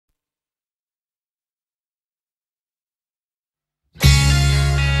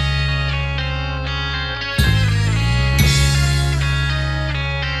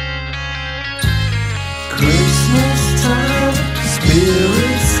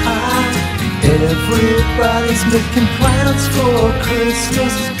Everybody's making plans for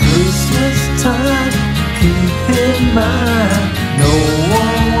Christmas, Christmas time. Keep in mind, no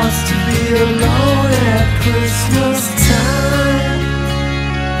one wants to be alone at Christmas time.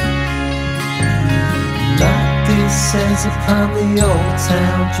 Night descends upon the old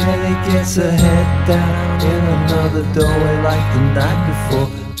town. Jenny gets her head down in another doorway like the night before.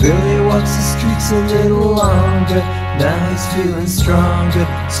 Billy walks the streets a little longer. Now he's feeling stronger.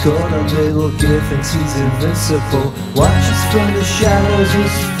 Scored a little gift and he's invincible. Watches from the shadows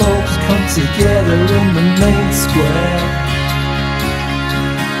as folks come together in the main square.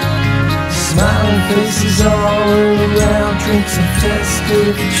 Smiling faces all around, drinks and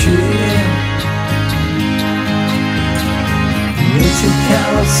festive cheer. Native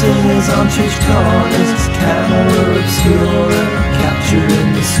carol singers on church corners, camera obscura, capturing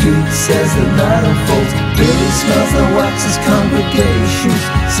the streets as the night unfolds. Billy smells the wax's congregations,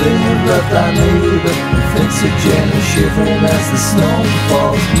 singing love thy neighbor, and thinks of Jenny shivering as the snow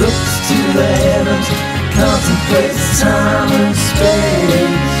falls. Looks to the heavens, contemplates time and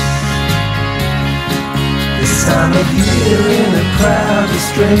space. This time of year in a crowd of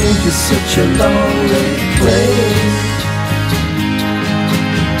strangers, such a lonely place.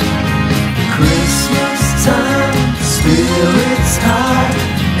 Christmas time, spirits high.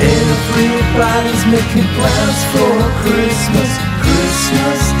 Everybody's making plans for Christmas,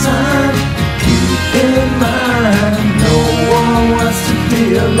 Christmas time. Keep in mind, no one wants to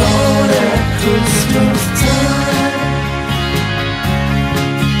be alone at Christmas time.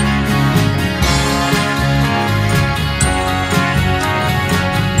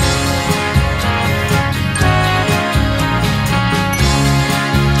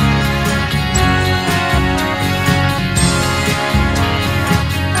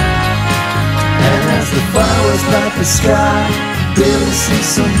 Flowers light the sky, Billy sees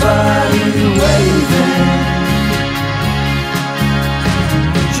somebody waving.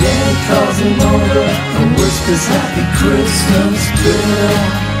 Jenny calls him over and whispers Happy Christmas, Bill.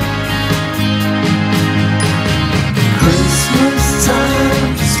 Christmas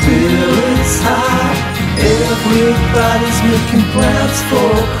time, spirits high. Everybody's making plans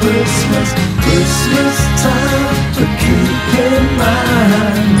for Christmas, Christmas time. But keep in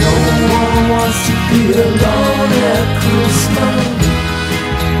mind, no one wants to be alone at Christmas.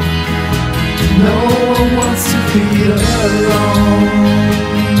 No one wants to be alone.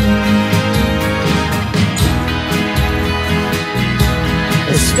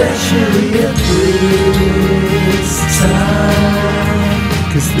 Especially at this time.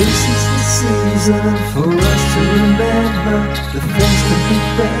 'Cause this is the season for us to remember that things could be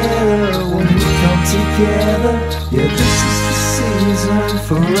better when we come together. Yeah, this is the season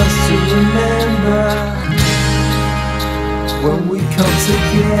for us to remember when we come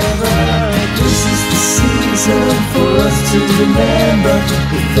together. This is the season for us to remember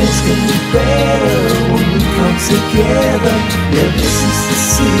that things can be better when we come together. Yeah, this is the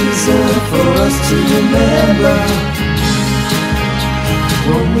season for us to remember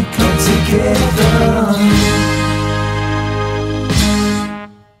when we come together.